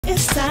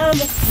It's time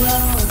to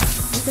grow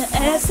with the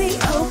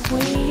SEO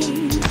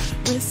Queen.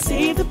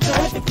 Receive the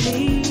perfect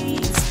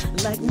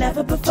leads like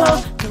never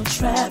before. No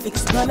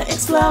traffic's gonna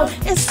explode.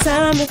 It's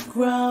time to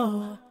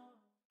grow.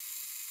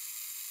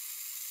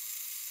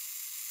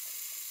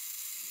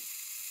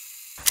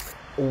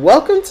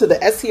 Welcome to the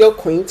SEO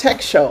Queen Tech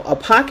Show, a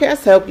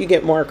podcast to help you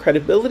get more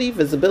credibility,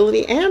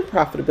 visibility, and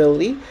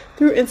profitability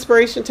through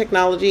inspiration,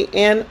 technology,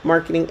 and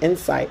marketing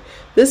insight.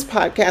 This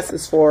podcast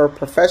is for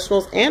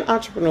professionals and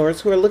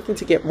entrepreneurs who are looking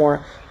to get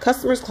more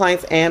customers,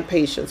 clients, and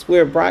patients. We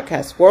are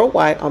broadcast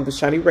worldwide on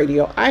Bashani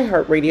Radio,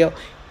 iHeartRadio,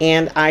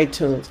 and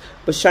iTunes.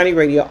 Bashani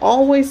Radio,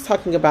 always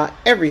talking about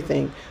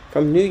everything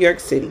from New York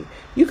City.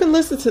 You can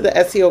listen to the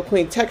SEO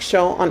Queen Tech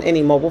Show on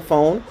any mobile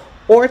phone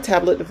or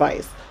tablet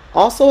device.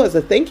 Also, as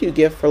a thank you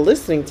gift for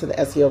listening to the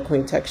SEO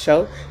Queen Tech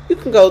Show, you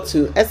can go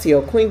to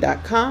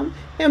SEOqueen.com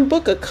and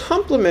book a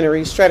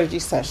complimentary strategy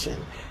session.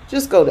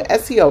 Just go to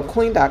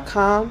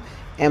SEOqueen.com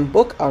and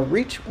book a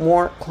Reach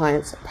More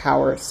Clients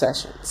Power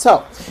session.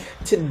 So,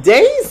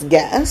 today's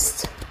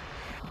guest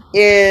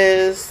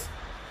is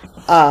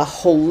a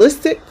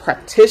holistic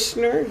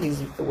practitioner. He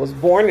was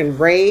born and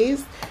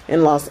raised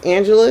in Los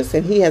Angeles,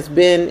 and he has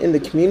been in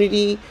the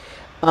community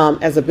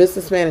as a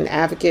businessman and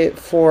advocate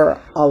for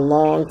a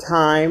long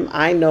time.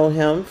 I know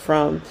him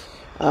from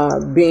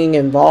being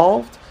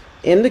involved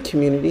in the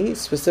community,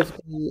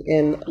 specifically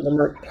in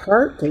Leimert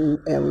Park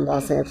and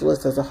Los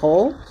Angeles as a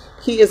whole.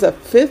 He is a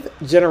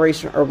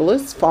fifth-generation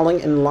herbalist, falling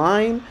in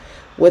line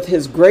with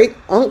his great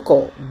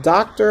uncle,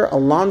 Dr.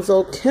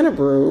 Alonzo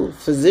Kennebrew,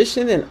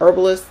 physician and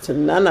herbalist to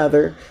none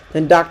other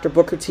than Dr.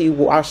 Booker T.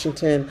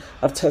 Washington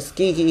of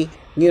Tuskegee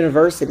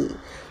University.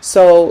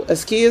 So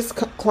Askia's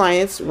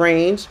clients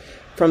range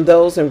from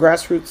those in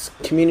grassroots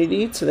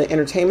community to the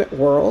entertainment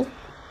world.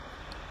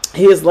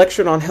 He has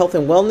lectured on health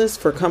and wellness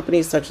for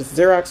companies such as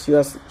Xerox,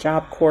 U.S.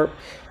 Job Corp,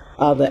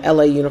 the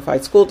LA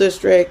Unified School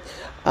District,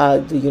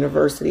 the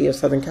University of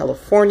Southern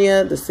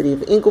California, the City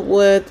of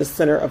Inglewood, the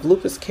Center of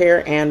Lupus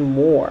Care, and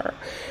more.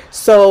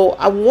 So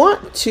I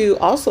want to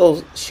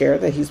also share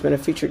that he's been a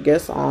featured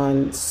guest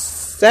on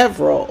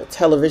several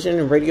television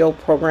and radio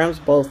programs,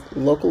 both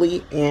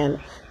locally and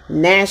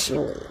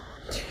nationally.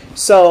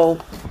 So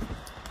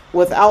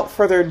without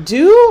further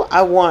ado,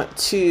 I want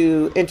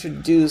to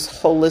introduce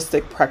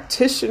holistic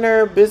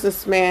practitioner,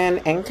 businessman,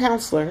 and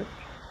counselor,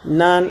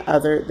 none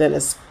other than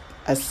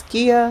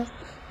Askia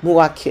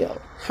Muwwakkil.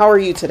 How are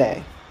you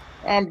today?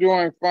 I'm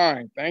doing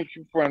fine. Thank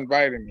you for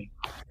inviting me.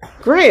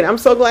 Great. I'm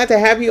so glad to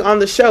have you on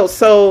the show.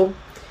 So,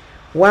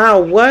 wow,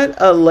 what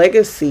a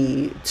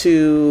legacy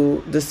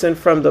to descend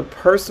from the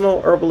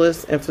personal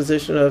herbalist and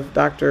physician of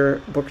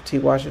Dr. Booker T.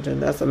 Washington.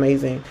 That's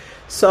amazing.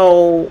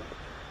 So,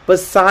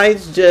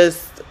 besides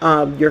just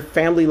your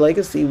family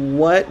legacy,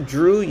 what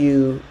drew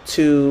you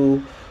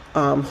to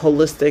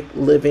holistic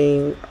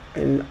living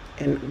and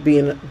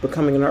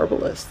becoming an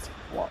herbalist?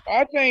 Well,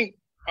 I think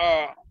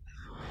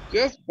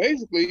just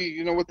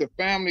basically, with the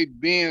family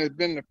has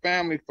been the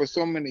family for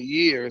so many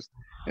years,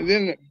 and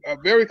then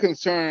very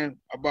concerned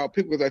about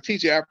people, because I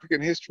teach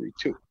African history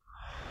too.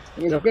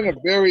 And it's been a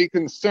very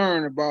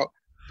concern about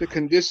the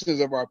conditions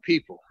of our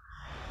people.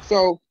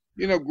 So,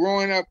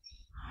 growing up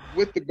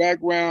with the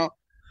background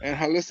and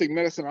holistic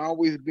medicine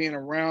always being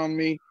around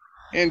me,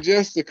 and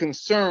just the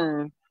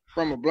concern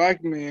from a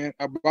Black man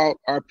about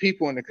our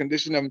people and the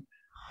condition of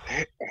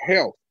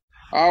health.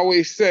 I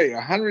always say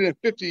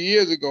 150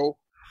 years ago,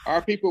 our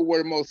people were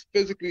the most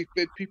physically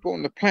fit people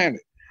on the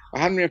planet.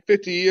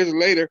 150 years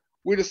later,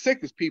 we're the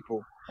sickest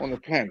people on the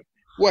planet.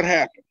 What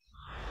happened?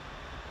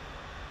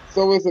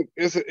 So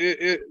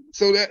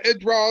it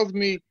draws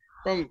me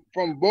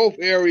from both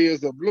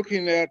areas of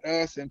looking at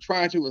us and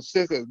trying to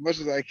assist as much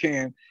as I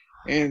can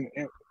in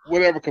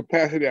whatever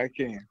capacity I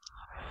can.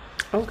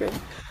 Okay.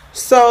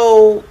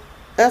 So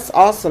that's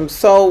awesome.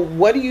 So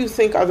what do you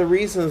think are the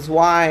reasons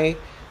why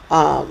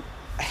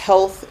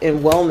health and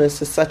wellness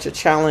is such a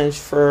challenge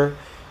for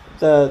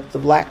the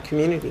Black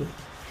community?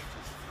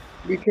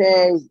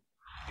 Because,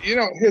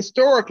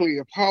 historically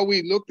of how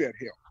we looked at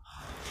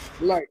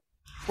health. Like,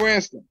 for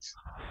instance,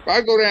 if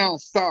I go down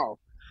south,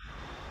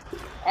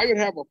 I could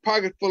have a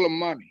pocket full of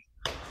money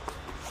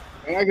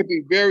and I could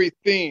be very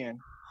thin.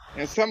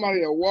 And somebody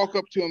will walk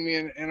up to me,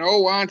 and an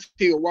old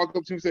auntie will walk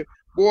up to me and say,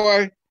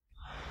 "Boy,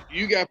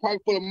 you got a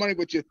pocket full of money,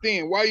 but you're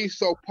thin. Why are you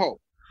so poor?"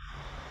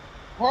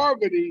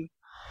 Poverty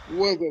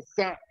was a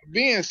sign.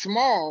 Being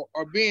small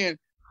or being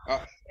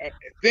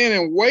thin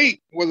in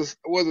weight was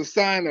a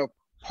sign of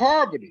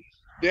poverty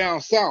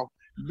down south.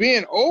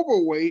 Being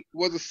overweight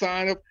was a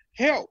sign of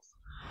health.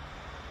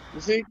 You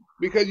see,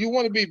 because you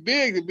want to be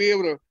big to be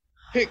able to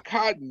pick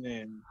cotton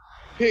and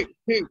pick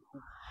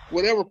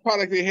whatever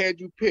product they had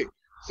you pick.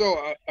 So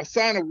a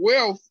sign of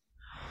wealth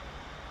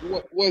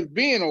was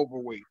being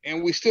overweight,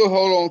 and we still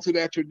hold on to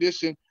that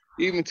tradition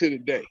even to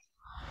today.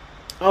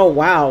 Oh,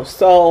 wow.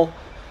 So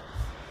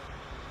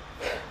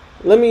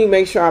let me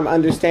make sure I'm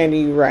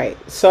understanding you right.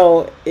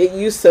 So it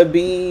used to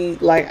be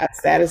like a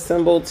status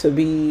symbol to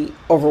be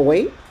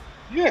overweight?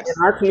 Yes.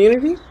 In our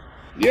community?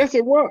 Yes,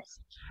 it was.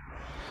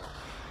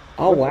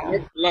 Oh, wow.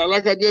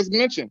 Like I just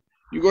mentioned,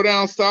 you go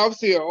down south,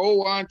 see an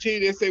old auntie,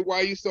 they say, why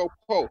are you so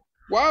poor?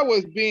 Why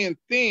was being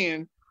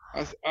thin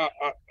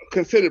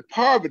considered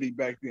poverty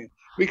back then?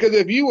 Because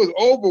if you was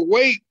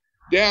overweight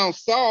down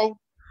south,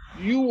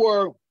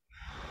 it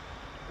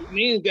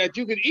means that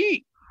you could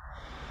eat.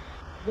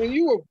 When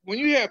you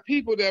had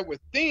people that were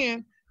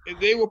thin,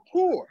 they were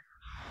poor.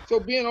 So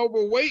being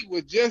overweight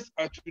was just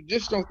a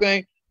traditional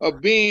thing of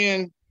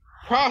being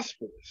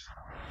prosperous.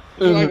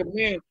 Like a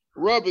man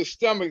rub his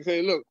stomach and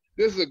say, look,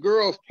 this is a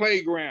girl's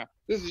playground.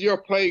 This is your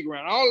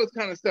playground. All this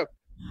kind of stuff.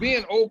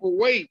 Being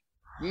overweight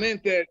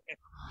meant that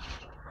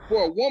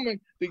for a woman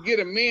to get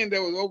a man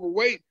that was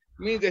overweight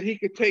means that he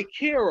could take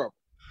care of her.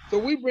 So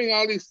we bring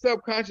all these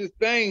subconscious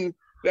things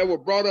that were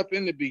brought up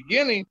in the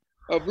beginning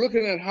of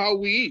looking at how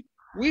we eat.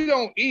 We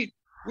don't eat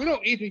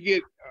to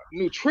get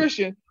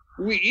nutrition.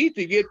 We eat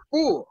to get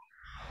full.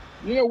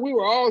 We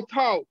were all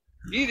taught,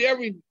 eat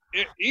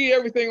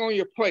everything on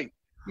your plate.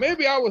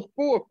 Maybe I was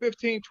full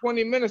 15,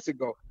 20 minutes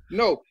ago.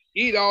 No,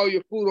 eat all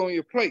your food on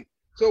your plate.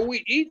 So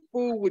we eat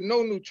food with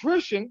no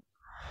nutrition,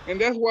 and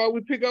that's why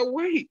we pick up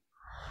weight.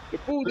 The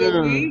food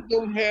that we eat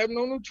don't have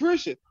no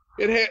nutrition.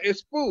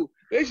 It's food.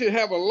 They should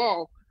have a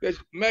law that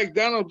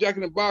McDonald's, Jack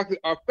in the Box,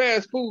 or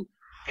fast food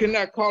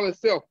cannot call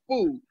itself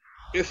food.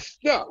 It's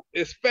stuff.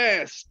 It's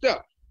fast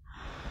stuff.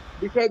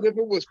 Because if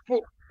it was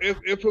food,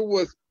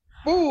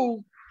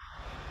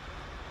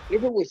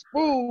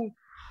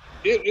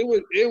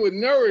 it would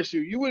nourish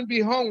you. You wouldn't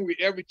be hungry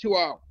every 2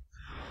 hours.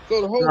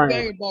 So the whole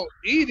thing about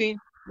eating,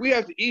 we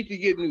have to eat to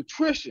get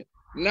nutrition,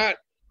 not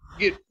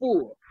get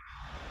full.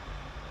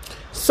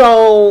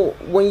 So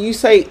when you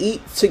say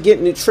eat to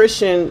get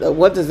nutrition,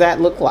 what does that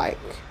look like?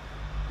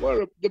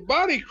 Well, the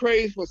body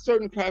craves for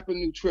certain type of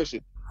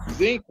nutrition.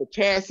 Zinc,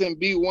 potassium,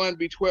 B1,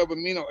 B12,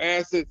 amino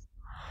acids.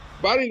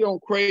 Body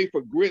don't crave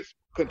for grits,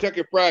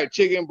 Kentucky Fried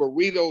Chicken,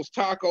 burritos,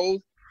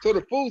 tacos. So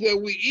the foods that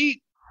we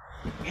eat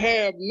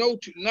have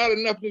not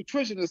enough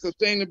nutrition to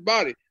sustain the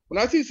body.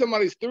 When I see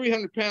somebody's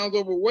 300 pounds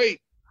overweight,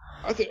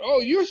 I say, oh,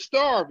 you're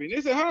starving.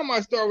 They say, how am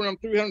I starving? I'm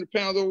 300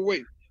 pounds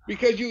overweight.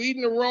 Because you're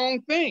eating the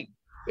wrong thing.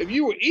 If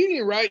you were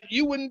eating right,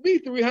 you wouldn't be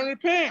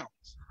 300 pounds.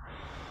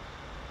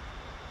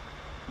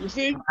 You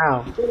see?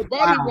 Wow. So the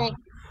body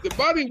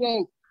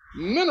wants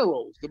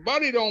minerals. The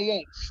body don't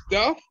want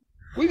stuff.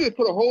 We just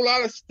put a whole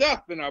lot of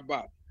stuff in our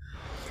body.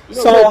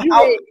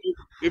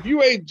 If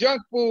you ate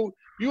junk food,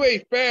 you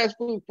ate fast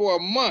food for a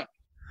month,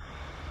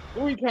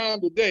 3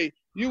 times a day,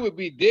 you would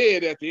be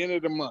dead at the end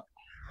of the month.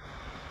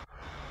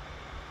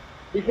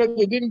 Because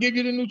it didn't give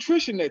you the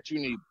nutrition that you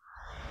need.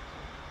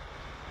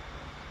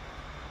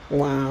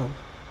 Wow.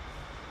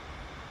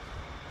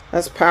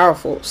 That's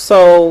powerful.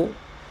 So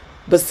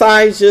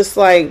besides just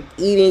like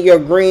eating your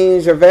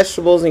greens, your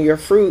vegetables, and your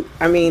fruit,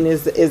 I mean,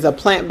 is a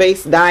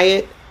plant-based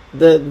diet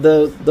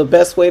the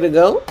best way to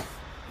go?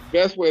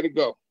 Best way to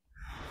go.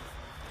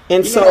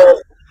 And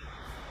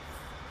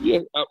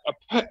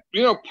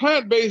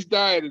plant-based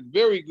diet is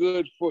very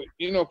good for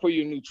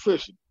your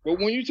nutrition. But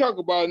when you talk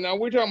about, now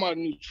we're talking about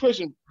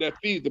nutrition that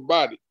feeds the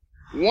body.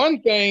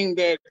 One thing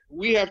that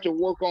we have to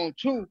work on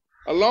too,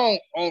 along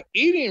on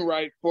eating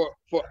right for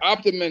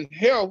optimum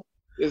health,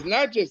 is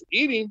not just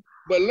eating,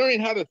 but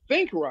learning how to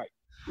think right.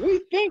 We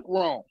think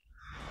wrong.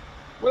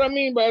 What I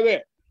mean by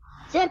that,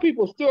 some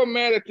people still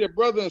mad at their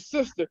brother and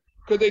sister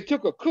because they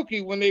took a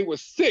cookie when they were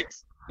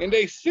 6 and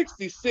they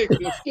 66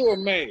 and still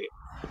mad.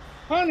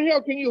 How in the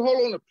hell can you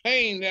hold on to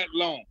pain that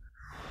long?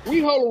 We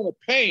hold on to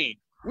pain.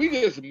 We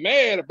just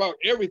mad about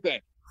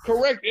everything.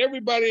 Correct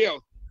everybody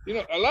else.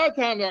 A lot of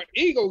times our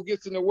ego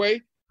gets in the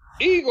way.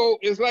 Ego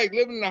is like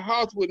living in a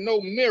house with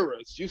no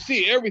mirrors. You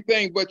see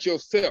everything but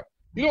yourself.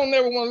 You don't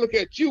never want to look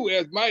at you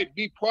as might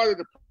be part of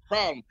the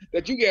problem,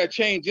 that you got to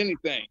change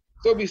anything.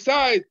 So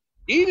besides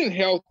eating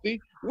healthy,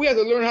 we have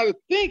to learn how to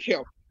think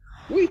healthy.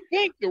 We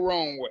think the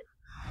wrong way.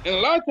 And a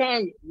lot of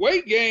times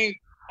weight gain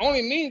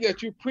only means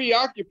that you're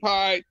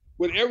preoccupied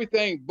with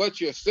everything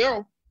but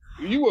yourself.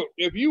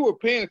 If you were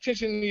paying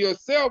attention to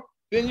yourself,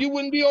 then you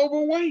wouldn't be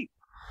overweight.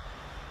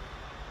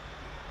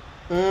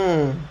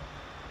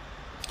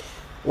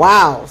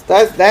 Wow,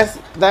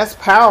 that's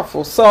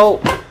powerful. So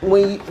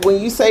when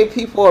you say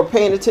people are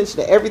paying attention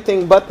to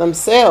everything but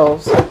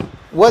themselves,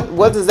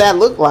 what does that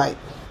look like?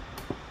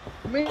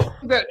 It means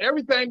that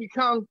everything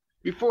becomes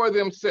before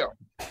themselves.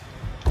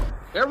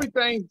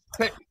 Everybody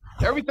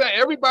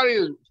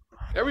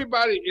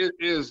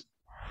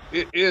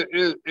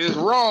is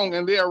wrong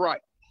and they're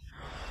right.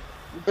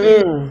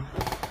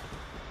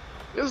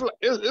 It's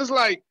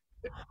like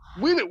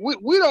we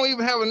don't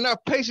even have enough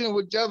patience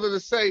with each other to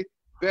say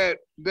that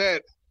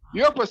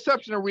your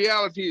perception of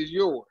reality is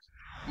yours,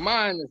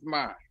 mine is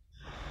mine.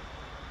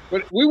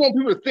 But we want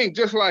people to think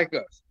just like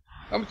us.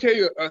 I'm gonna tell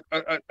you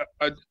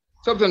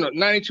something a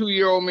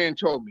 92-year-old man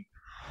told me.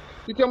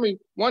 He told me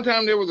one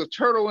time there was a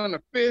turtle and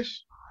a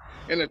fish,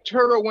 and the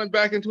turtle went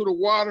back into the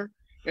water,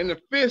 and the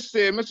fish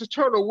said, "Mr.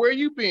 Turtle, where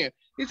you been?"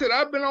 He said,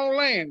 "I've been on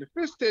land." The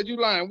fish said, "You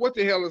lying. What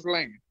the hell is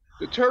land?"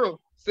 The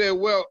turtle said,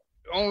 "Well,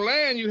 on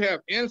land, you have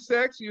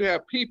insects, you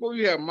have people,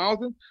 you have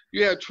mountains,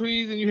 you have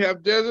trees, and you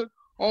have desert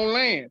on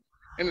land.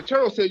 And the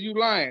turtle said, you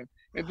lying.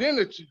 And then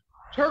the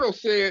turtle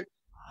said,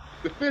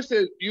 the fish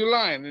said, you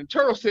lying. And the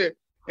turtle said,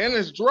 and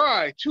it's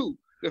dry too.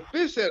 The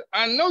fish said,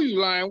 I know you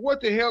lying.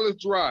 What the hell is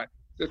dry?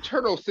 The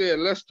turtle said,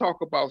 let's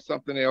talk about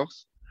something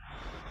else.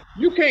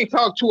 You can't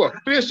talk to a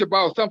fish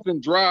about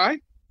something dry.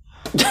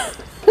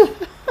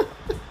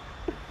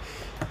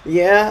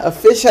 Yeah, a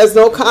fish has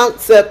no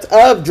concept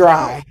of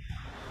dry.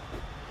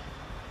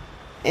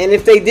 And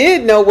if they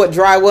did know what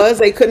dry was,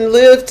 they couldn't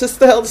live to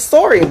tell the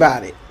story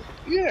about it.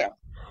 Yeah.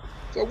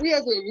 So we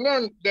have to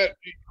learn that,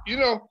 you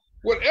know,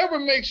 whatever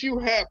makes you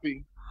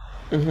happy.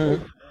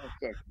 Mm-hmm.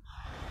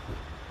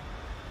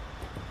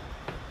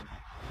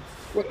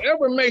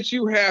 Whatever makes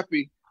you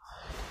happy,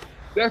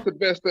 that's the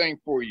best thing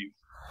for you.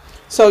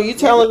 So you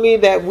telling me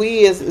that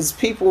we as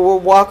people were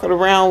walking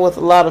around with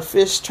a lot of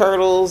fish,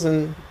 turtles,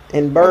 and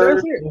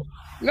birds?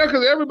 No,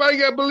 because everybody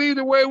got to believe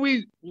the way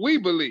we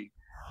believe.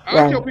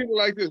 I tell people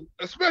like this,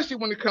 especially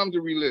when it comes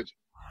to religion.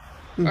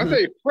 Mm-hmm. I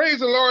say, praise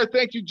the Lord,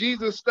 thank you,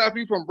 Jesus, stop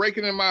you from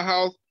breaking in my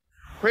house.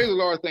 Praise the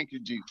Lord, thank you,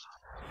 Jesus.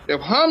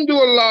 If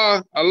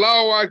Hamdulillah,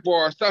 Allahu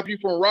Akbar, stop you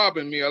from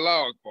robbing me,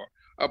 Allahu Akbar.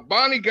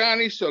 Abani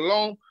Ghani,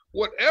 Shalom,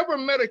 whatever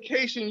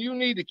medication you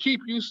need to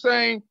keep you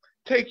sane,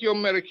 take your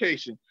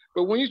medication.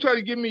 But when you try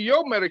to give me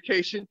your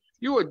medication,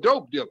 you a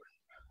dope dealer.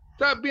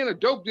 Stop being a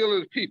dope dealer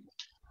to people.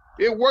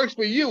 It works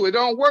for you. It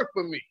don't work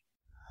for me.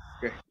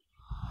 Okay.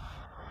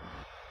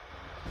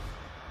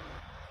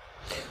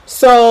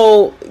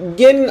 So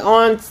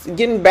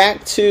getting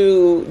back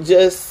to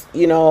just,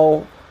 you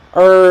know,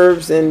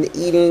 herbs and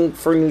eating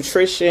for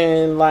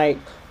nutrition, like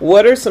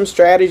what are some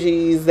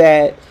strategies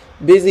that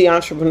busy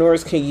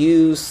entrepreneurs can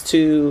use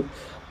to,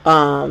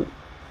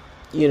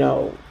 you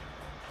know,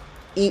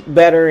 eat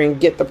better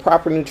and get the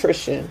proper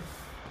nutrition?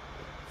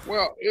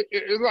 Well,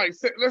 it's like,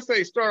 let's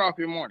say start off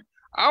your morning.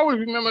 I always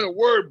remember the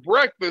word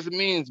breakfast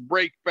means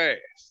break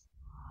fast.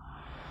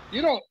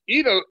 You don't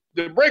eat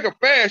to break a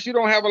fast, you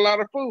don't have a lot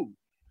of food.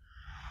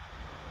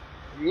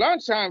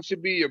 Lunchtime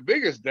should be your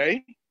biggest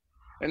day,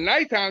 and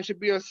nighttime should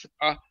be a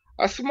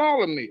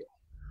smaller meal.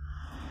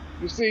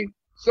 You see?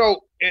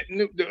 So,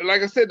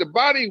 like I said, the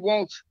body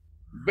wants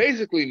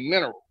basically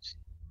minerals.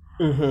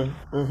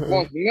 Mm-hmm, mm-hmm.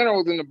 Wants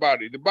minerals in the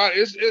body. The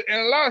body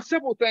and a lot of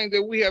simple things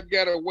that we have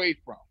got away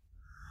from.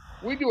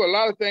 We do a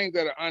lot of things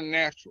that are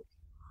unnatural.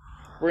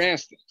 For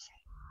instance,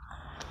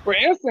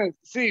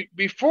 see,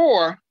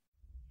 before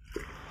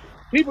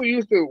people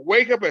used to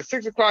wake up at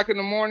 6 o'clock in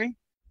the morning,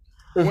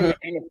 mm-hmm.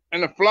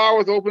 and the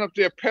flowers open up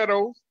their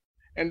petals,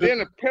 and then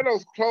the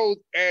petals close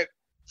at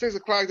 6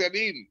 o'clock that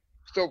evening.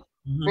 So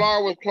mm-hmm.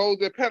 flowers close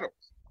their petals.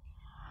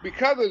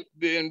 Because of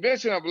the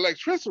invention of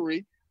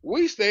electricity,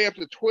 we stay up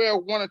to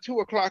 12, 1 or 2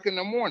 o'clock in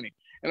the morning,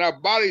 and our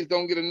bodies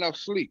don't get enough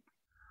sleep.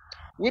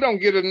 We don't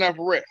get enough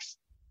rest.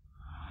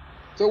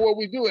 So what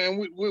we do, and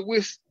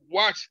we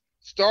watch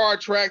Star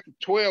Trek at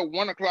 12,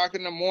 1 o'clock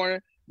in the morning,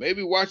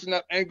 maybe watching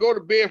up, and go to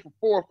bed for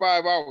 4 or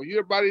 5 hours.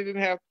 Your body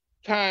didn't have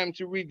time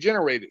to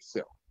regenerate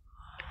itself.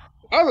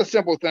 Other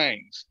simple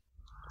things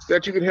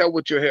that you can help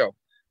with your health.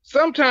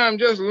 Sometimes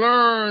just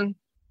learn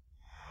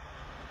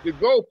to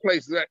go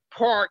places, at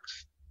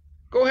parks.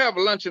 Go have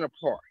lunch in a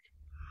park.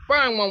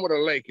 Find one with a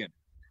lake in it.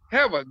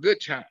 Have a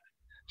good time.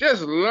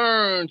 Just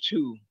learn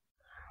to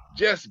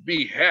just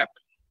be happy.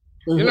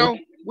 Mm-hmm. You know,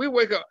 we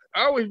wake up.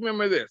 I always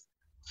remember this.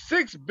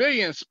 6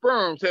 billion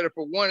sperms headed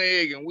for one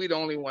egg, and we the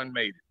only one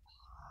made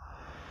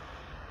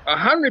it.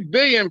 100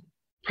 billion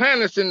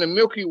planets in the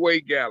Milky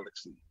Way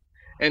galaxy,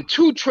 and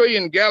 2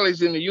 trillion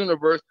galaxies in the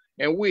universe,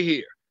 and we're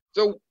here.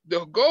 So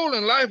the goal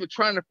in life is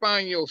trying to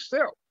find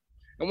yourself.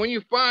 And when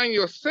you find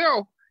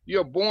yourself,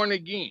 you're born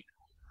again.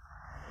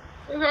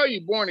 That's how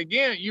you're born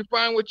again. You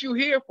find what you're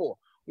here for.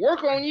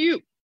 Work on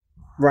you.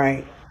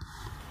 Right.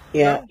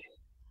 Yeah.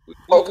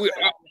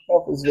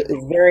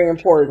 Is very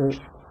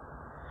important.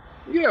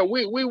 Yeah,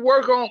 we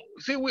work on,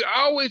 see, we're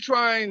always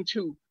trying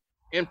to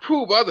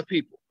improve other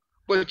people,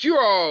 but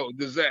you're all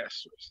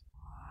disastrous.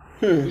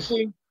 You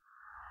see,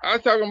 I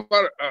was talking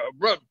about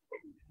brother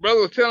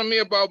was telling me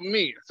about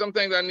me, some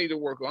things I need to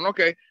work on.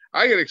 Okay,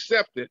 I get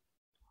accepted,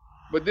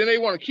 but then they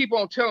want to keep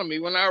on telling me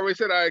when I already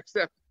said I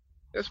accept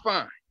it. That's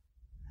fine.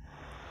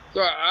 So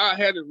I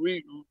had to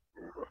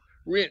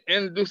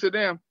reintroduce to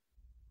them,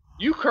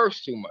 you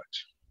curse too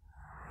much.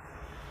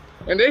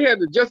 And they had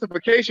the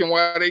justification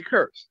why they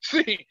curse.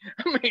 See,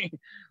 I mean,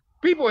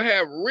 people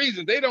have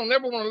reasons. They don't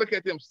never want to look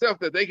at themselves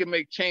that they can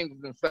make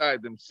changes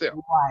inside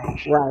themselves.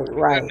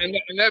 Right.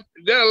 And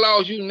that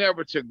allows you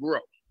never to grow.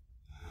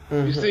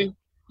 Mm-hmm. You see,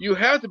 you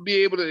have to be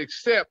able to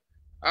accept.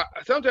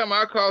 Sometimes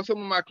I call some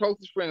of my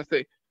closest friends and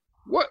say,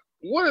 what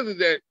is it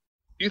that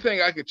you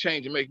think I could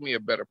change and make me a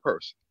better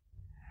person?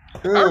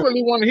 I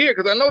really want to hear,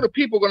 because I know the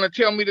people are going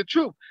to tell me the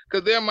truth,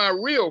 because they're my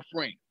real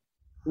friends.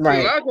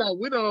 Right. See, a lot of times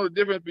we don't know the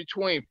difference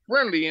between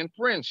friendly and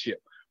friendship.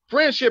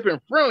 Friendship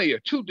and friendly are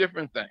two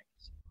different things.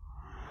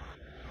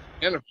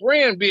 And a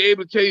friend be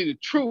able to tell you the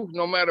truth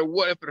no matter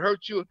what, if it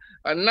hurts you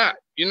or not.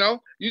 You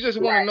know, you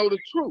just want to know the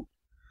truth.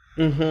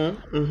 So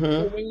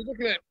when you're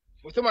looking at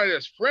somebody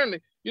that's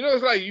friendly,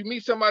 it's like you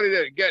meet somebody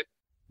that got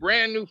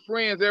brand new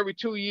friends every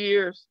 2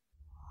 years.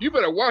 You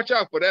better watch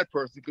out for that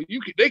person because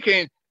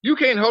you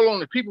can't hold on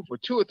to people for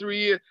 2 or 3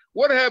 years.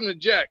 What happened to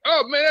Jack?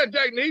 Oh man, that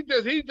Jack, he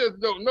just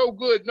no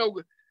good.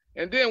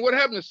 And then what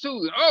happened to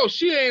Susan? Oh,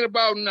 she ain't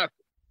about nothing.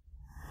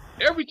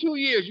 Every 2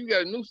 years you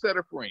got a new set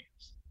of friends.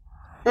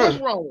 What's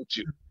wrong with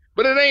you?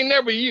 But it ain't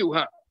never you,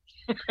 huh?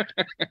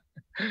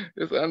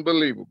 It's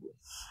unbelievable.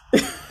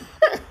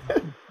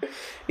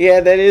 Yeah,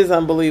 that is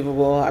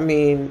unbelievable. I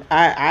mean,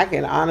 I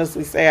can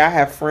honestly say I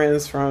have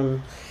friends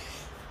from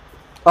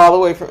all the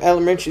way from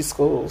elementary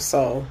school.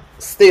 So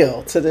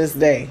still to this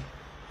day.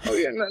 Oh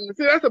yeah,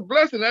 see, that's a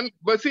blessing.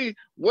 But see,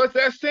 what's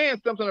that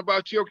saying? Something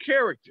about your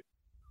character,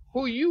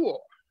 who you are.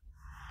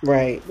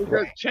 Right.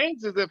 Because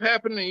changes have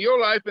happened in your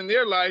life and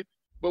their life,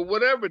 but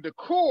whatever the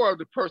core of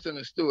the person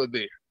is still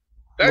there.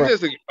 That's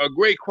just a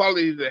great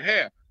quality to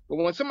have. But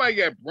when somebody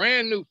got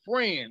brand new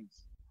friends,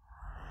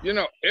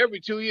 every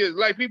 2 years,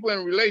 like people in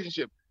a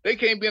relationship, they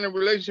can't be in a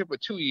relationship for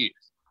 2 years.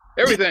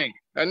 Everything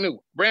I knew.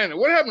 Brand new.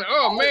 What happened?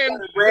 Oh man,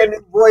 brand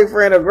new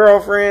boyfriend or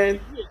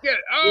girlfriend.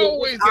 I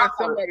always got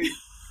somebody.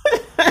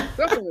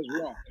 Something is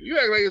wrong. You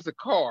act like it's a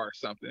car or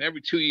something.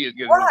 Every 2 years,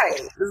 right?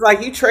 It's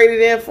like you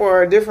traded in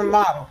for a different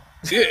model.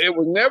 Yeah, it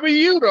was never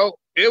you though.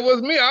 It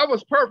was me. I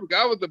was perfect.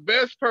 I was the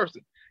best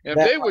person. And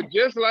if they were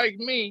just like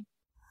me,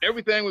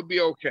 everything would be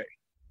okay.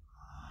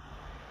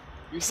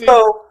 You see?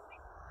 So,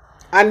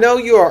 I know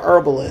you're a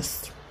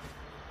herbalist,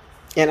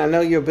 and I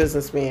know you're a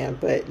businessman,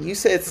 but you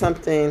said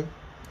something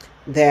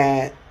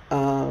that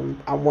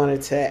I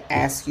wanted to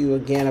ask you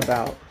again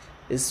about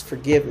is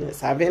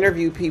forgiveness. I've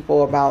interviewed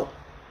people about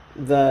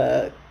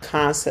the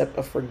concept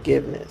of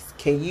forgiveness.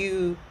 Can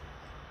you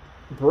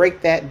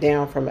break that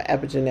down from an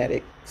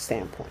epigenetic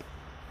standpoint?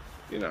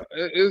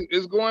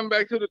 It's going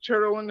back to the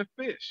turtle and the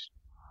fish.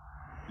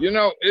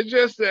 It's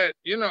just that,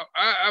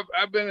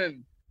 I've been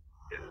in,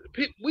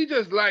 we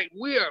just like,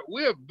 we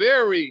are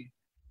very,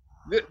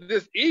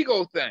 this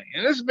ego thing,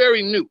 and it's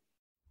very new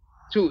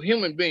to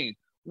human beings.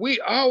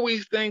 We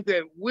always think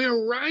that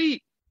we're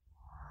right.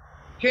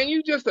 Can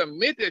you just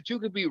admit that you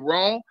could be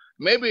wrong?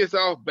 Maybe it's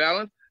off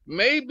balance.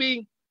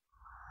 Maybe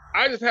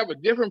I just have a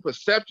different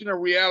perception of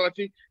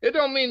reality. It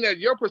don't mean that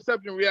your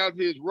perception of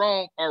reality is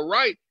wrong or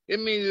right.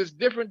 It means it's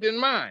different than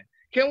mine.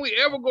 Can we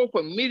ever go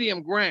for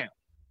medium ground?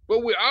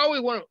 But we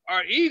always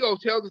our ego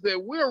tells us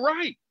that we're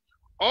right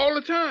all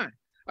the time.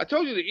 I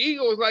told you the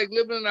ego is like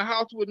living in a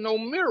house with no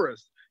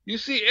mirrors. You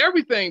see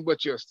everything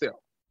but yourself.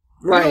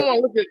 Right. You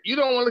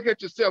don't want to look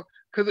at yourself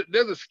because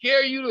does it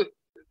scare you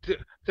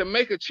to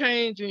make a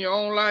change in your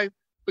own life?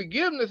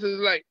 Forgiveness is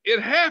like,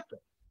 it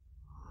happened.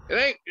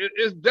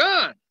 It's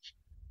done.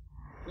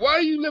 Why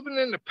are you living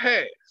in the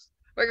past?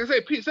 Like I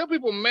say, some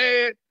people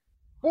mad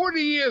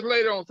 40 years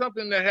later on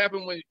something that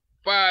happened when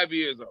 5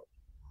 years old.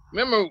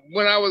 Remember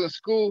when I was in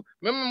school?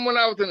 Remember when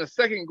I was in the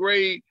second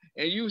grade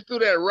and you threw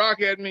that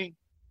rock at me?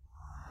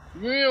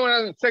 Remember when I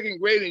was in second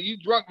grade and you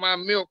drunk my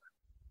milk?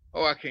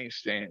 Oh, I can't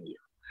stand you.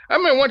 I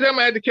remember one time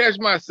I had to catch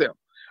myself.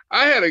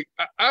 I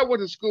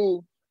went to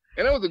school,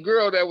 and there was a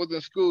girl that was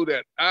in school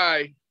that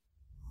I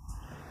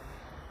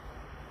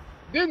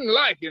didn't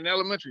like in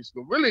elementary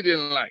school. Really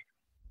didn't like.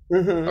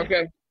 Mm-hmm.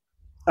 Okay.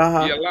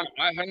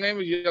 Her name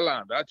is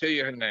Yolanda. I'll tell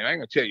you her name. I ain't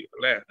gonna tell you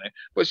her last name.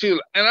 But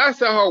I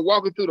saw her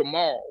walking through the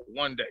mall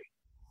one day.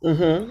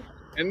 Mm-hmm.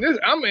 And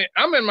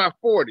I'm in my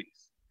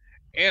 40s,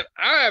 and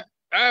I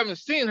haven't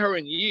seen her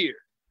in years.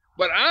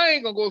 But I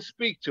ain't gonna go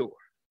speak to her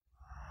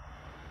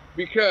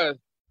because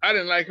I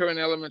didn't like her in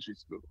elementary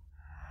school.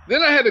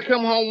 Then I had to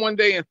come home one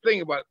day and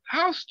think about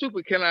how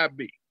stupid can I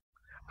be?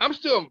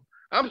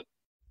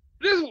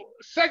 This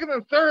second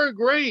and third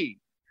grade.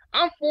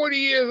 I'm 40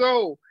 years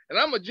old, and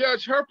I'm gonna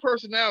judge her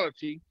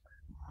personality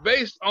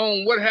based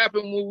on what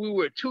happened when we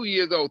were 2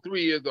 years old,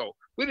 3 years old.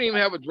 We didn't even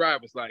have a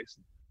driver's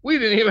license. We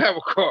didn't even have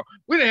a car.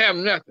 We didn't have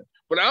nothing.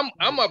 But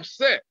I'm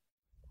upset.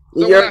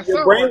 So your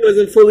brain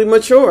wasn't fully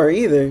mature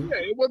either. Yeah,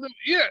 it wasn't.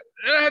 Yeah,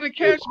 and I had to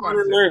catch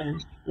myself.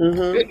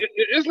 Mm-hmm.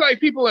 It's like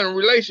people in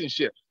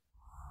relationships.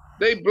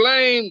 They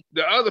blame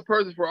the other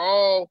person for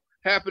all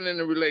happening in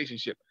the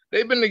relationship.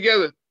 They've been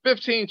together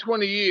 15,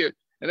 20 years,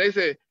 and they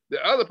say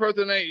the other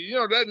person ain't,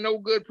 that no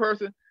good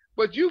person.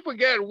 But you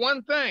forget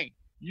one thing.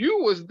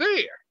 You was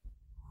there.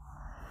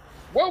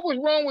 What was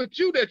wrong with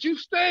you that you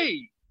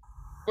stayed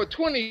for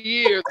 20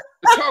 years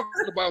to talk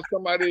about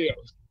somebody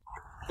else?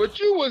 But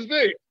you was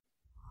there.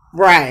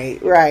 Right.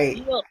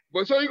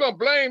 But so you're going to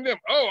blame them.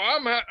 Oh,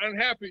 I'm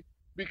unhappy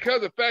because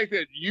of the fact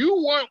that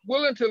you weren't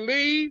willing to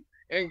leave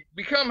and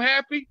become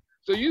happy.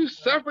 So you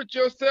suffered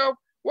yourself.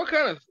 What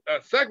kind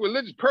of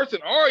sacrilegious person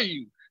are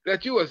you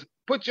that you have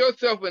put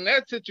yourself in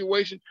that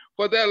situation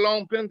for that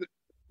long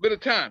bit of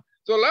time?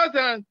 So a lot of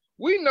times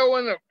we know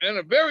in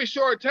a very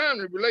short time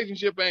the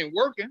relationship ain't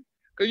working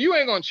because you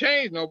ain't going to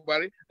change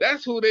nobody.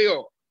 That's who they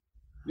are.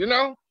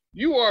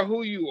 You are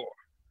who you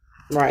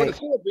are. Right.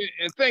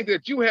 And think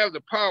that you have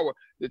the power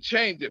to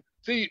change it.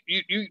 See,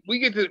 we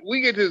get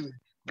this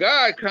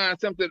God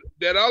concept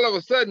that all of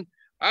a sudden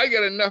I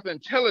get enough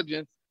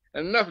intelligence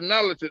enough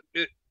knowledge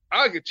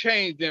I could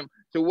change them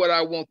to what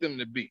I want them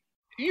to be.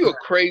 You are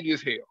crazy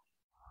as hell.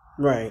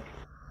 Right.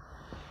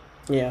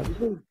 Yeah.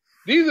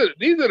 These are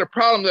the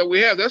problems that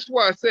we have. That's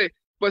why I say,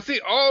 but see,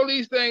 all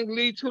these things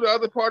lead to the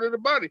other part of the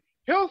body,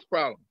 health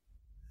problems.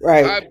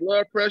 Right. High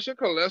blood pressure,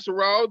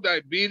 cholesterol,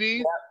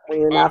 diabetes,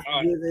 Yeah,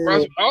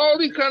 all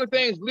these kind of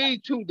things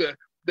lead to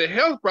the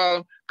health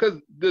problem, because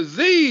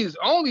disease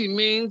only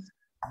means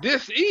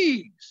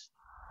dis-ease.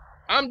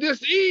 I'm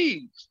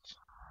diseased.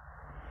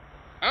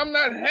 I'm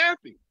not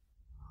happy.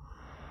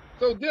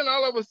 So then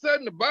all of a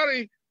sudden the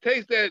body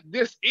takes that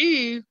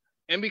dis-ease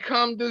and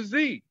become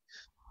disease.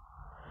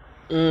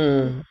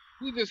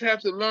 We just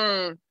have to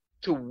learn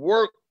to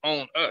work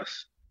on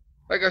us.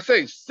 Like I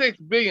say, 6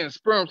 billion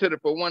sperm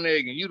headed for one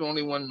egg, and you the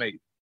only one made.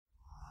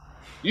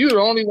 You the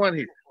only one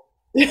here.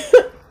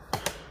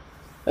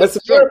 That's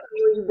so,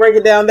 when you break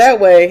it down that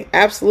way.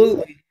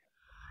 Absolutely.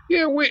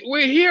 Yeah,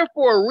 we're here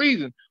for a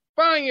reason.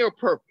 Find your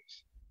purpose.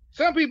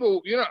 Some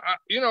people,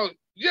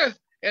 just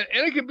and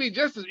it can be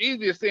just as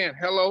easy as saying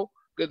hello,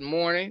 good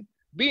morning,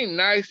 being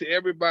nice to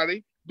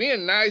everybody,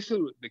 being nice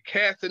to the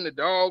cats and the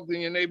dogs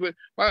in your neighborhood.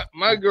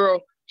 My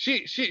girl,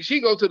 she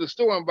goes to the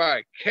store and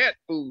buy cat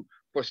food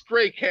for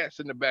stray cats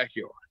in the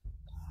backyard.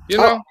 You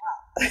know,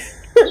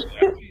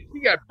 she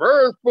got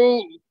bird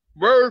food.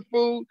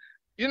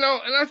 And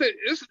I said,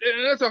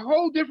 it's a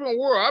whole different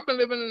world. I've been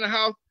living in the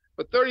house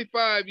for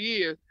 35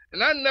 years,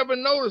 and I never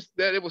noticed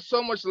that it was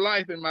so much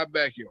life in my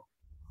backyard.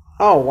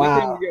 Oh,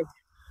 wow.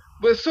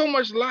 But so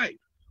much life.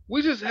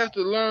 We just have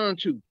to learn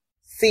to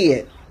see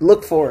it,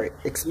 look for it,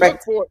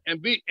 expect for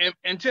it,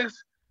 and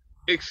just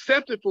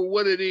accept it for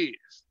what it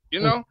is.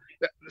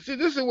 See,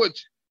 this is what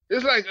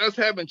it's like us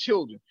having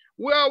children.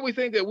 We always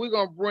think that we're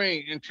gonna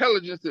bring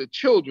intelligence to the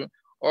children,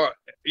 or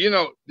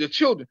the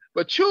children.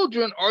 But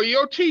children are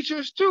your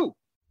teachers too.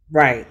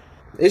 Right.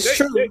 It's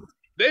true.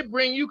 They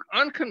bring you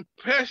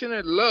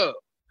uncompassionate love,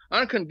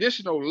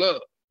 unconditional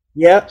love.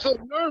 Yeah. So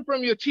learn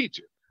from your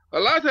teacher. A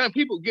lot of times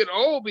people get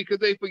old because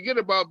they forget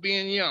about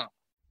being young.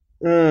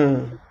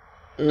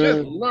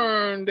 Just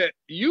learn that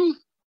youth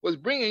was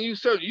bringing you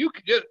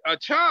a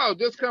child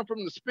just come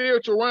from the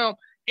spiritual realm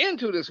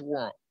into this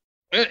world.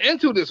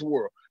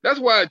 That's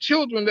why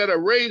children that are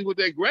raised with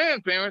their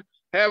grandparents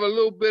have a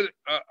little bit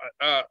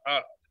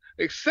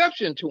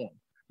exception to them,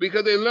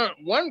 because they learn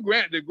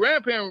the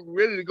grandparent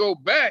ready to go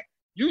back.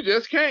 You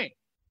just can't.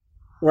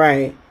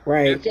 Right.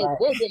 And so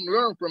both of them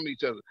learn from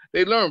each other.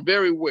 They learn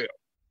very well.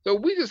 So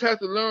we just have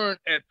to learn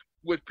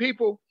with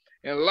people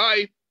in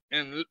life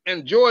and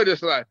enjoy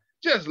this life.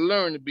 Just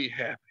learn to be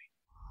happy.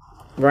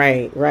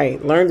 Right.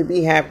 Learn to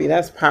be happy.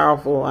 That's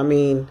powerful. I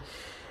mean,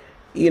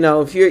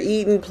 if you're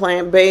eating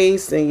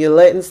plant-based and you're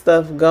letting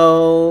stuff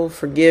go,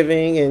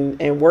 forgiving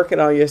and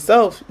working on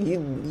yourself,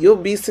 you'll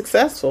be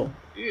successful.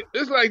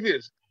 It's like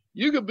this.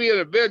 You could be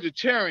a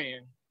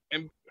vegetarian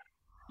and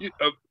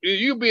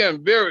you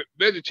being very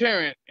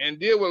vegetarian and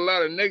deal with a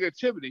lot of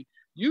negativity.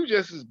 You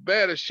just as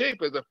bad a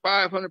shape as a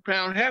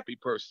 500-pound happy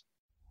person.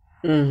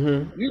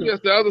 You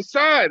just the other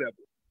side of it.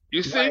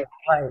 You see?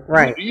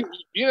 Right.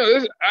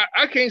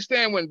 I can't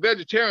stand when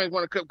vegetarians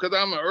want to come, because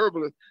I'm an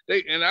herbalist.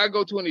 And I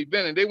go to an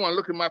event and they want to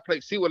look at my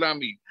plate, see what I'm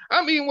eating.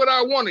 I'm eating what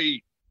I want to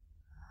eat.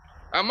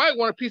 I might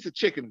want a piece of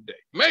chicken today.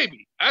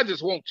 Maybe. I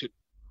just want to,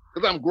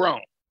 because I'm grown.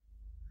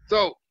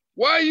 So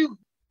why are you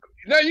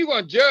now you're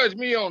going to judge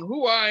me on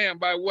who I am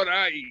by what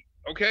I eat,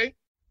 okay?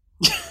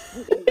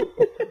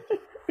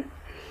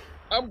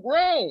 I'm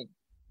grown.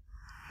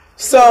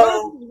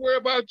 So worry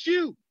about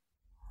you.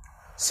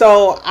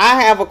 So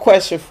I have a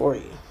question for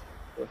you.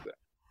 What's that?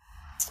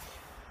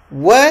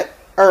 What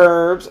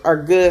herbs are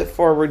good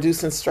for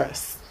reducing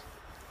stress?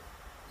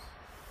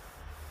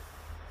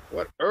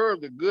 What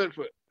herbs are good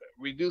for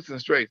reducing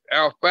stress?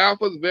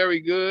 Alfalfa is very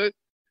good.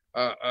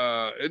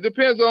 It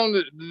depends on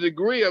the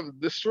degree of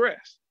the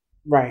stress.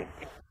 Right.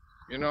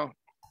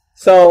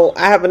 So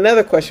I have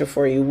another question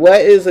for you.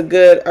 What is a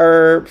good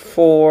herb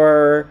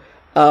for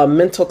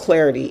mental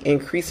clarity,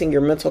 increasing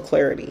your mental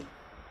clarity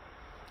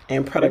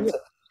and productivity?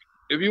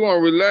 If you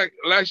want to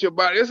relax your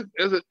body,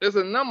 it's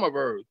a number of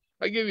herbs.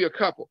 I give you a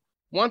couple.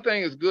 One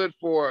thing is good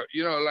for,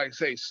 like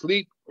say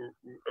sleep,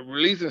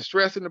 releasing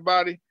stress in the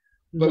body.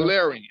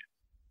 Valerian.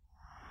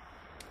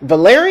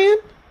 Valerian?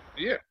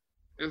 Yeah.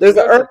 There's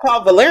an herb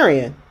called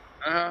valerian.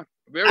 I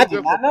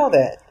did not know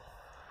that.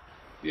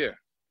 Yeah.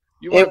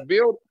 You want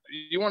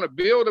to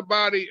build a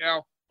body,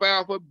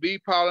 alfalfa, bee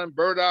pollen,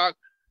 burdock,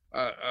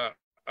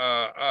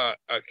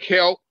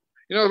 kelp.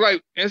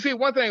 And see,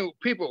 one thing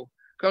people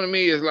come to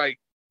me is like,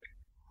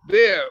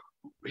 they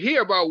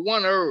hear about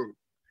one herb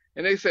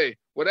and they say,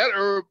 well, that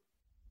herb,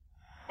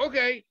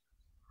 okay,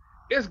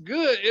 it's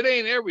good. It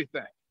ain't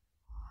everything.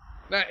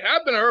 Now,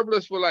 I've been an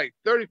herbalist for like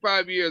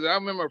 35 years. I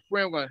remember a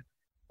friend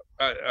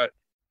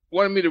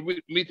wanted me to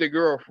meet their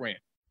girlfriend.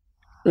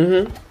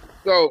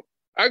 So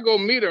I go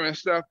meet her and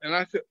stuff. And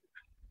I said,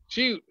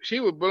 she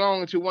would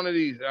belong to one of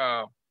these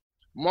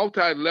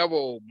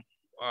multi-level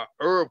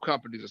herb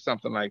companies or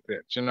something like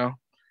that,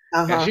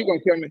 And she's going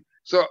to tell me.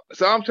 So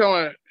I'm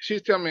telling her,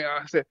 she's telling me,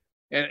 I said,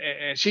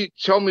 and she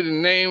told me the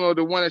name of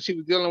the one that she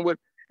was dealing with,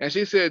 and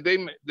she said this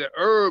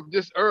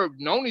herb,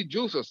 noni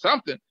juice or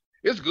something,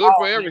 it's good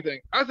for everything.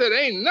 I said,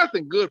 ain't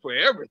nothing good for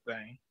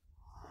everything.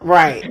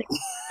 Right.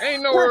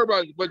 Ain't no herb,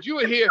 but you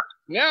are here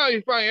now.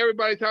 You find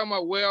everybody talking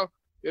about, well,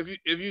 if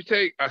you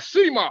take a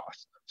sea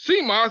moss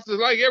is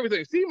like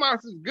everything. Sea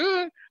moss is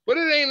good, but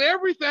it ain't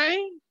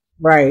everything.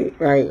 Right.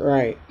 Herbs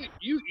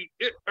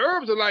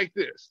are like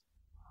this.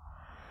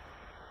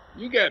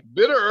 You got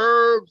bitter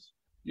herbs.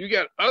 You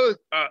got other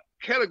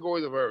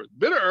categories of herbs.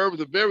 Bitter herbs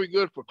are very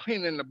good for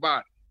cleaning the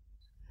body.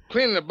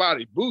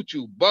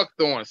 Buchu,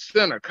 buckthorn,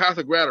 senna,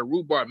 casagrata,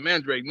 rhubarb,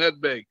 mandrake,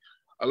 nutmeg,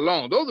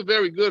 alone. Those are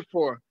very good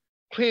for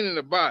cleaning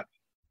the body.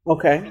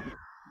 Okay.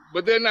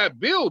 But they're not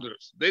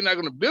builders. They're not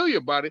going to build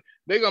your body.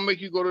 They're going to make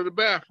you go to the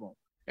bathroom.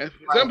 And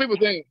some people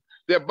think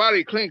their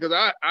body clean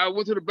because I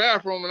went to the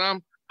bathroom and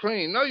I'm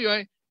clean. No, you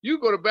ain't. You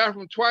go to the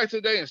bathroom twice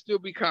a day and still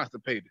be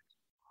constipated.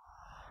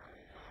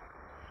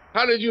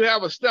 How did you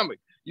have a stomach?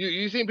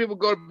 You seen people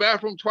go to the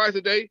bathroom twice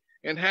a day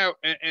and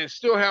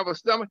still have a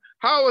stomach?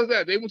 How is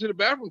that? They went to the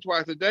bathroom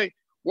twice a day.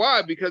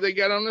 Why? Because they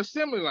got on the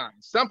assembly line.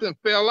 Something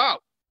fell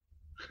out,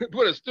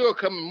 but it's still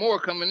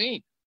coming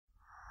in.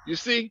 You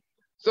see?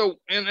 So,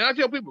 and I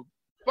tell people,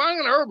 find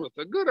an herbalist,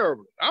 a good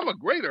herbalist. I'm a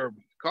great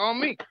herbalist. Call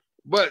me.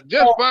 But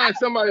just find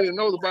somebody that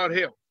knows about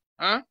health.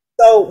 Huh?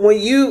 So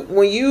when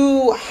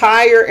you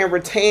hire and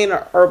retain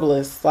an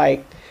herbalist,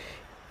 like,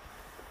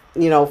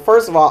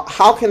 first of all,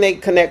 how can they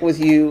connect with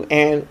you,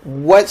 and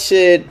what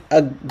should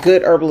a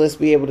good herbalist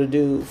be able to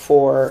do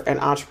for an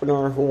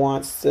entrepreneur who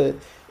wants to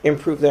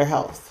improve their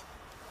health?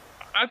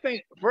 I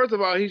think, first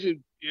of all, he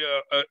should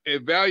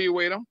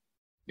evaluate them.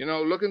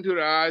 Look into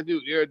the eyes,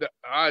 do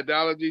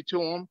iridology to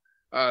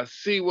them,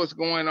 see what's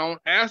going on,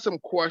 ask some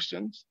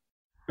questions.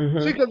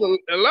 Mm-hmm. See, because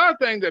a lot of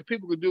things that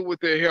people could do with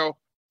their health,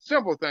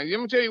 simple things. Let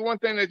me tell you one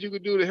thing that you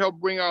could do to help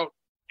bring out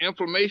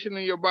inflammation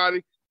in your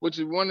body, which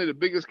is one of the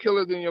biggest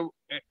killers in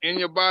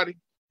your body.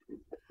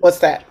 What's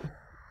that?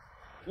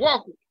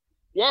 Walk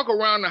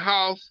around the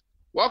house,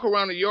 walk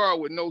around the yard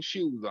with no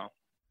shoes on.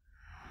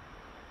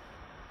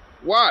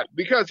 Why?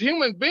 Because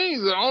human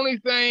beings are the only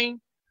thing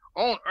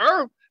on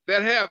earth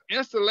that have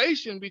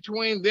insulation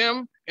between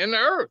them and the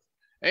earth.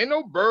 Ain't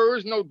no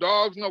birds, no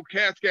dogs, no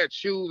cats got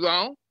shoes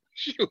on.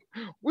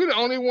 We're the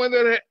only one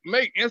that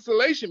make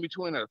insulation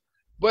between us.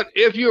 But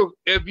if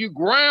you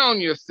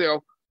ground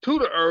yourself to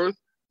the earth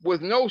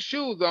with no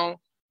shoes on,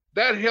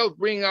 that helps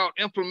bring out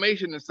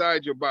inflammation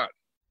inside your body.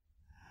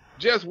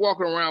 Just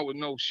walking around with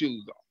no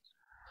shoes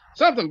on.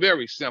 Something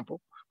very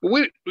simple. But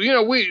we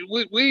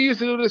used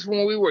to do this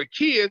when we were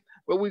kids,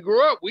 but we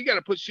grew up, we got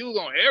to put shoes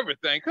on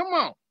everything. Come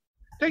on.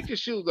 Take your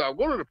shoes off.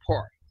 Go to the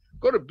park.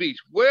 Go to the beach.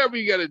 Whatever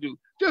you got to do.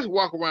 Just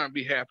walk around and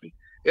be happy.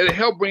 It'll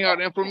help bring out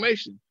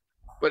inflammation.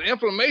 But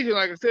inflammation,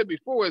 like I said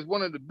before, is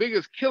one of the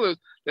biggest killers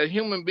that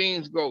human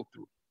beings go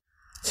through.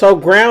 So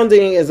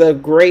grounding is a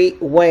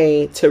great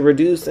way to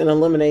reduce and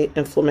eliminate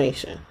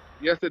inflammation.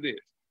 Yes, it is.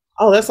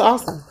 Oh, that's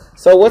awesome.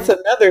 So what's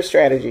another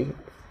strategy?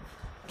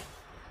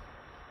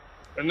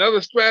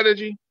 Another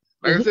strategy?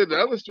 Like I said, the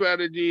other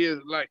strategy is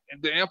like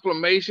the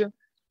inflammation.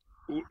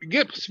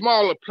 Get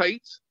smaller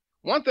plates.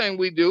 One thing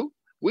we do,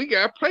 we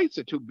got plates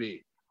that are too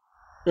big.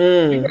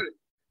 I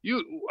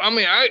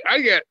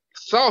got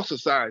salsa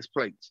size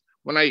plates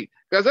when I eat,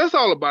 because that's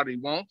all the body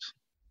wants.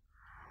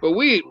 But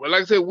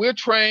like I said, we're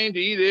trained to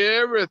eat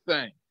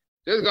everything.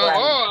 Just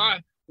go,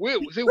 we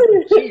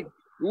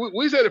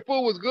said the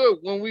food was good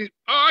when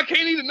I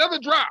can't eat another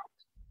drop.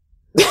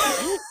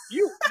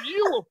 you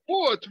were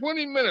full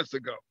 20 minutes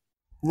ago.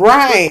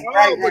 Right.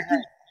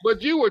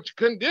 But you were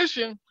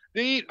conditioned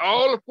to eat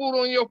all the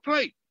food on your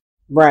plate.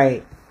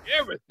 Right.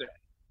 Everything.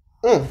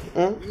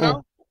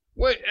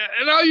 Wait,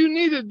 and all you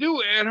need to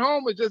do at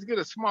home is just get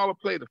a smaller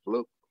plate of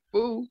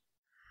food.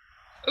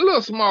 A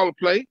little smaller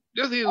plate.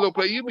 Just eat a little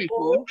plate. You'll be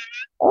full.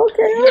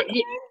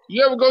 Okay.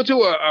 You ever go to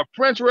a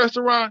French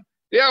restaurant?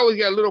 They always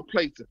got little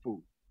plates of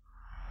food.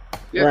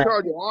 They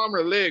charge you arm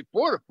or leg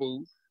for the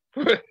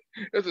food.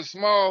 It's a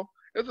small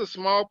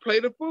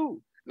plate of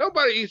food.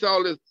 Nobody eats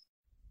all this,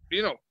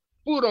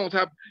 food on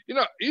top.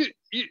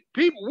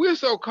 People, we're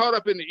so caught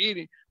up in the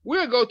eating.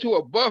 We'll go to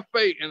a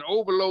buffet and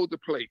overload the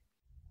plate.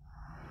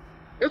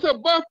 It's a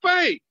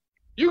buffet.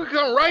 You can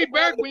come right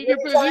back when you get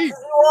finished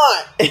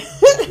eating.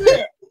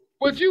 Yeah.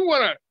 But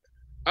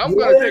I'm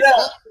going to take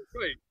half the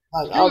plate.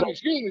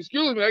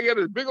 Excuse me. I got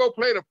this big old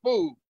plate of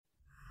food.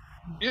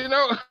 You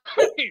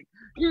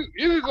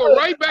can go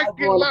right back and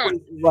get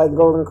lunch. Like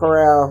Golden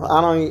Corral.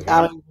 I don't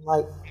even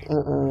like.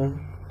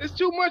 It's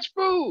too much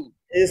food.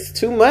 It's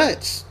too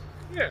much.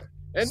 Yeah,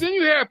 and then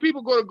you have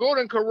people go to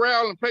Golden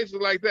Corral and places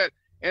like that,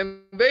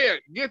 and they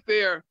get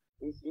there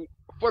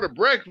for the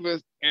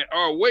breakfast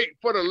or wait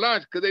for the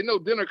lunch because they know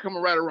dinner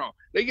coming right around.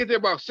 They get there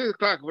about 6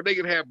 o'clock, but they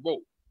can have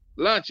both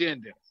lunch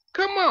and dinner.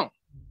 Come on,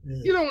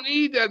 you don't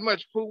eat that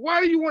much food.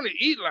 Why do you want to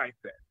eat like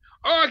that?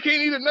 Oh, I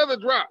can't eat another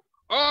drop.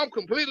 Oh, I'm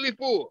completely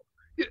full.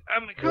 I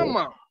mean, come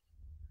on.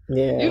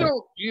 Yeah.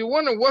 You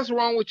wonder what's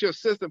wrong with your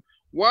system.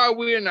 Why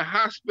we're in the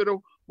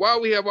hospital. Why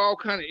we have all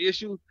kind of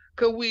issues.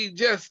 Because we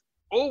just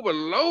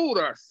overload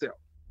ourselves.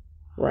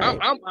 Right.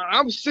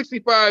 I'm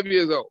 65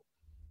 years old.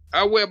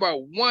 I weigh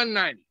about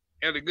 190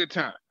 at a good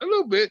time. A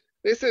little bit.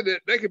 They said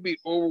that they could be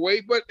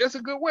overweight, but it's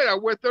a good weight. I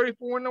wear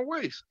 34 in the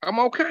waist. I'm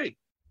okay.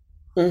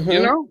 Mm-hmm.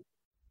 You know?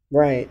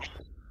 Right.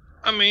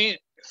 I mean,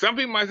 some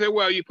people might say,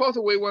 well, you're supposed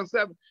to weigh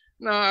 170.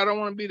 No, I don't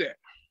want to be that.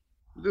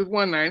 Just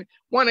 190.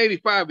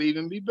 185 would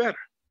even be better.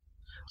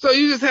 So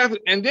you just have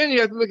to, and then you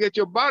have to look at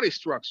your body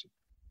structure.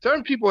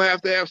 Certain people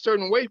have to have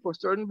certain weight for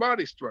certain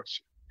body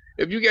structure.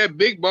 If you got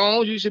big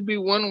bones, you should be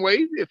one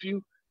weight. If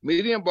you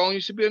medium bone,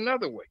 you should be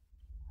another weight.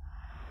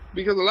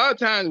 Because a lot of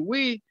times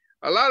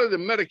a lot of the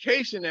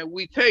medication that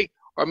we take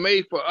are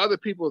made for other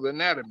people's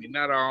anatomy,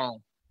 not our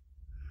own.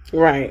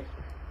 Right.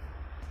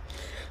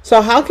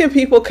 So how can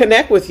people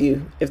connect with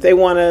you if they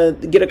want to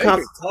get a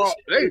consultation?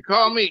 They can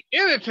call me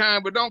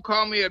anytime, but don't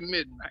call me at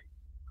midnight.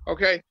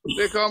 Okay?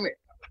 They call me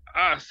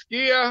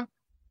Askia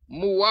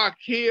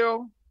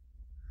Muwwakkil.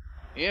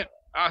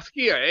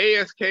 Askia,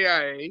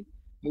 A-S-K-I-A.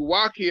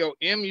 Muwwakkil,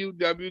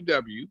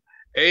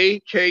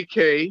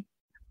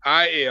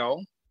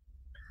 M-U-W-W-A-K-K-I-L.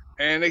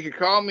 And they can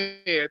call me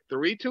at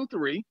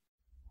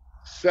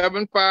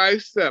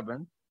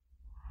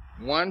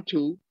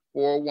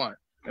 323-757-1241.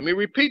 Let me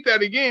repeat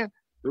that again.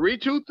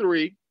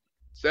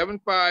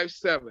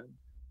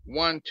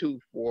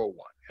 323-757-1241.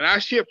 And I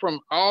ship from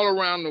all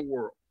around the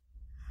world.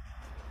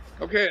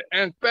 Okay.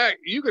 In fact,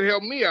 you could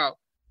help me out.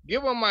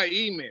 Give them my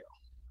email.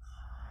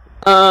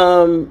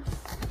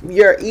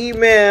 Your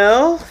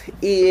email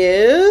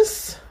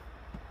is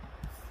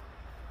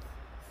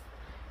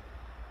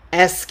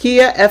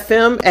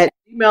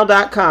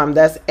askiafm@gmail.com.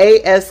 That's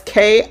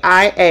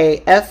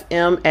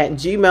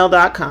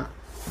ASKIAFM@gmail.com.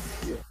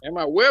 And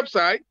my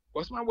website,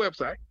 what's my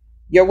website?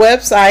 Your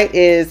website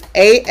is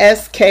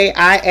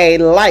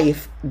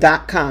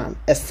ASKIAlife.com.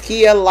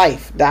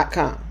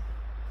 AskiaLife.com.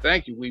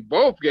 Thank you. We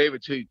both gave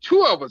it to you.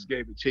 Two of us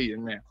gave it to you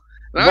now.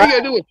 And all you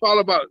gotta do is follow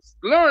about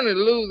learn to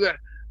lose that,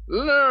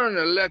 learn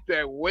to let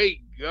that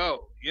weight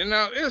go. You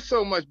know, it's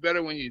so much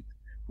better when you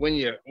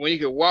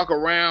can walk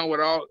around with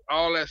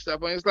all that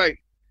stuff. And it's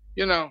like,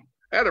 you know,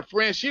 I had a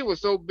friend, she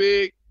was so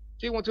big,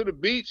 she went to the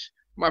beach.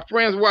 My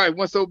friend's wife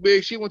went so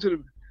big, she went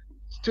to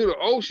the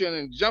ocean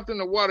and jumped in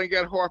the water and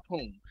got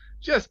harpooned.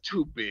 Just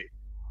too big.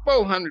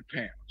 400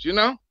 pounds, you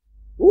know?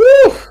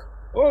 Woo!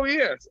 Oh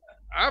yes.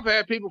 I've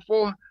had people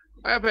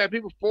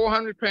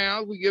 400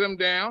 pounds. We get them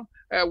down.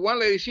 I had one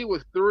lady, she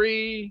was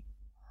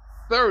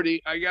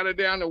 330. I got her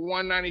down to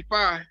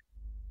 195.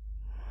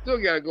 Still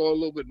got to go a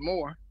little bit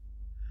more.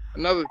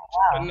 Another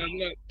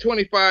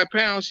 25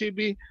 pounds, she'd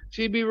be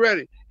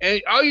ready. And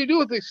all you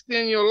do is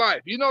extend your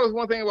life. You notice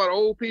one thing about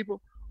old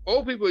people?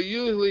 Old people are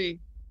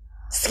usually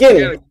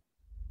skinny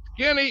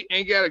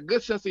and got a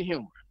good sense of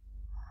humor.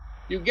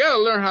 You got to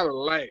learn how to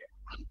laugh.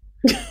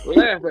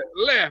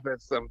 laugh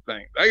at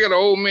something. I got an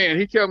old man.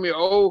 He tell me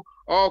all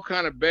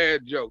kind of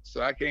bad jokes,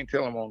 so I can't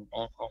tell him on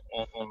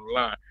the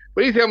line.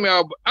 But he tell me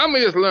I'm gonna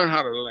just learn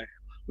how to laugh,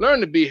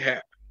 learn to be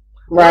happy,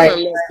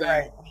 right?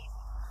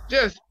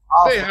 Just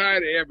say hi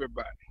to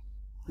everybody,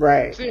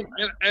 right? See,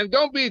 and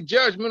don't be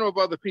judgmental of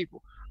other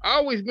people. I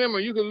always remember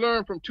you can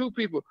learn from two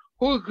people.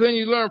 Who can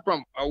you learn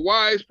from? A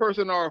wise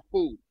person or a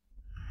fool?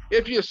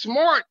 If you're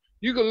smart,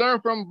 you can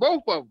learn from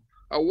both of them.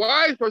 A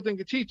wise person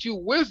can teach you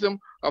wisdom.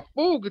 A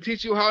fool can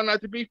teach you how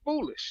not to be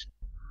foolish.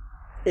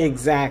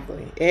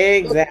 Exactly.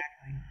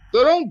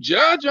 So don't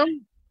judge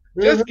them.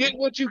 Just get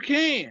what you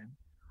can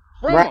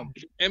from them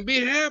and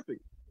be happy.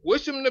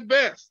 Wish them the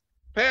best.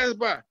 Pass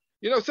by.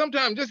 You know,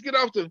 sometimes just get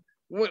off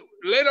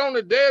later on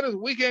the day of this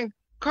weekend,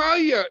 call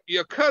your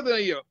cousin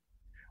or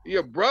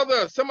your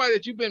brother or somebody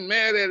that you've been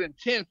mad at in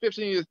 10,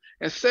 15 years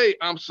and say,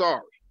 I'm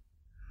sorry.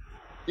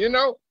 You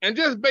know, and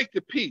just make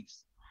the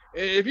peace.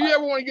 And if you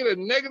ever want to get a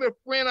negative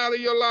friend out of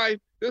your life,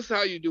 this is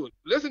how you do it.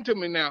 Listen to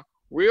me now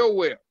real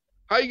well.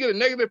 How you get a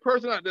negative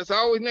person out that's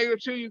always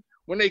negative to you?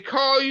 When they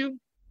call you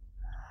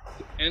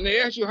and they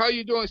ask you how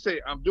you doing,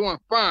 say, I'm doing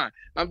fine.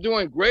 I'm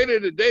doing greater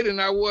today than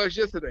I was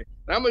yesterday.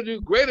 And I'm going to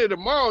do greater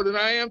tomorrow than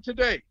I am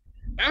today.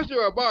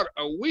 After about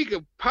a week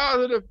of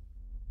positive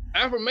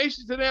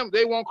affirmations to them,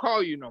 they won't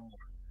call you no more.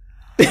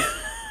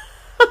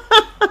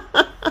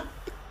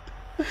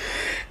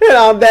 And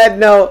on that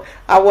note,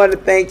 I want to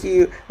thank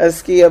you,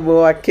 Askia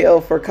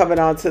Muwwakkil, for coming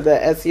on to the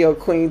SEO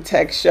Queen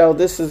Tech Show.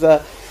 This is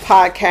a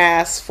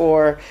podcast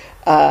for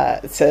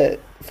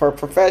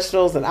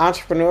professionals and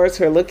entrepreneurs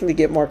who are looking to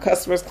get more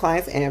customers,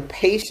 clients, and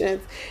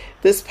patients.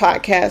 This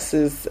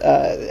podcast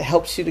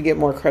helps you to get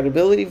more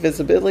credibility,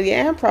 visibility,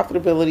 and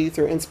profitability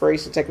through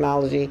inspiration,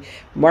 technology,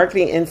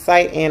 marketing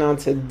insight, and on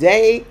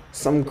today,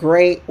 some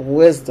great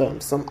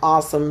wisdom, some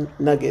awesome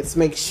nuggets.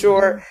 Make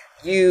sure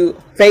you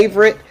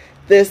favorite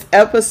this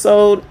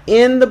episode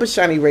in the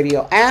Bashani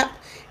Radio app.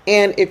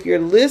 And if you're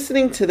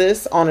listening to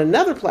this on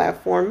another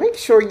platform, make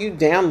sure you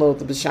download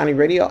the Bashani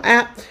Radio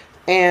app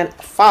and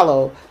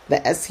follow the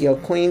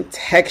SEO Queen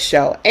Tech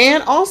Show.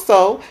 And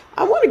also,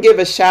 I want to give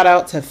a shout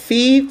out to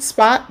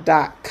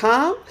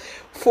feedspot.com,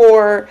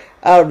 for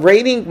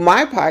rating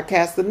my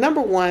podcast the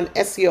 #1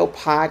 SEO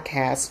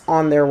podcast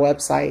on their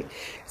website.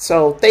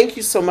 So thank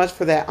you so much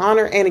for that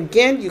honor. And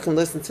again, you can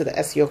listen to the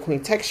SEO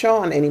Queen Tech Show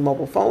on any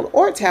mobile phone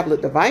or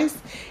tablet device.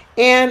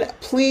 And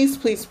please,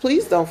 please,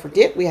 please don't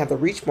forget, we have the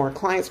Reach More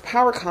Clients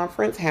Power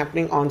Conference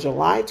happening on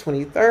July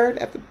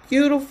 23rd at the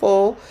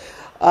beautiful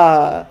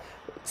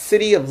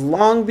city of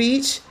Long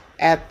Beach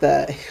at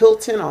the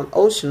Hilton on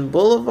Ocean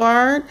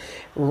Boulevard,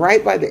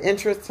 right by the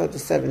entrance of the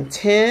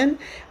 710.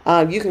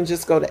 You can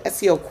just go to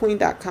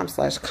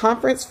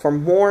SEOQueen.com/conference for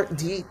more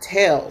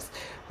details.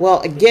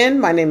 Well, again,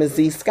 my name is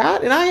Z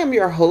Scott, and I am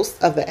your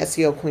host of the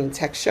SEO Queen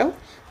Tech Show.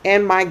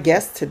 And my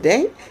guest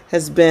today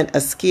has been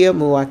Askia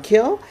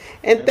Muwwakkil.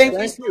 And thank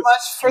you so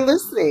much for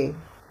listening.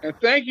 And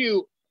thank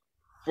you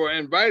for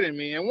inviting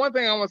me. And one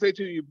thing I want to say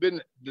to you,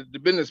 the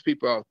business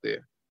people out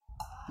there,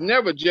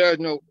 never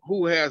judge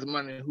who has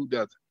money and who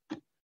doesn't.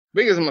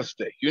 Biggest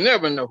mistake. You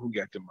never know who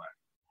got the money.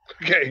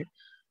 Okay?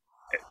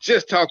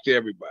 Just talk to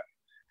everybody.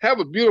 Have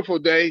a beautiful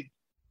day.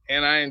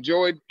 And I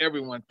enjoyed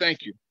everyone.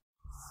 Thank you.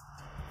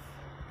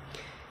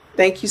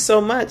 Thank you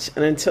so much.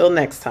 And until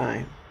next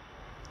time.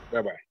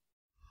 Bye-bye.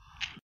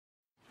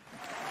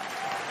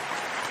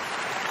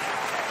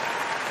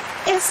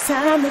 It's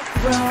time to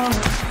grow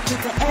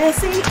with the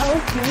SEO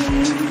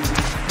Queen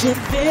with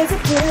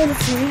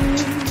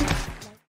visibility.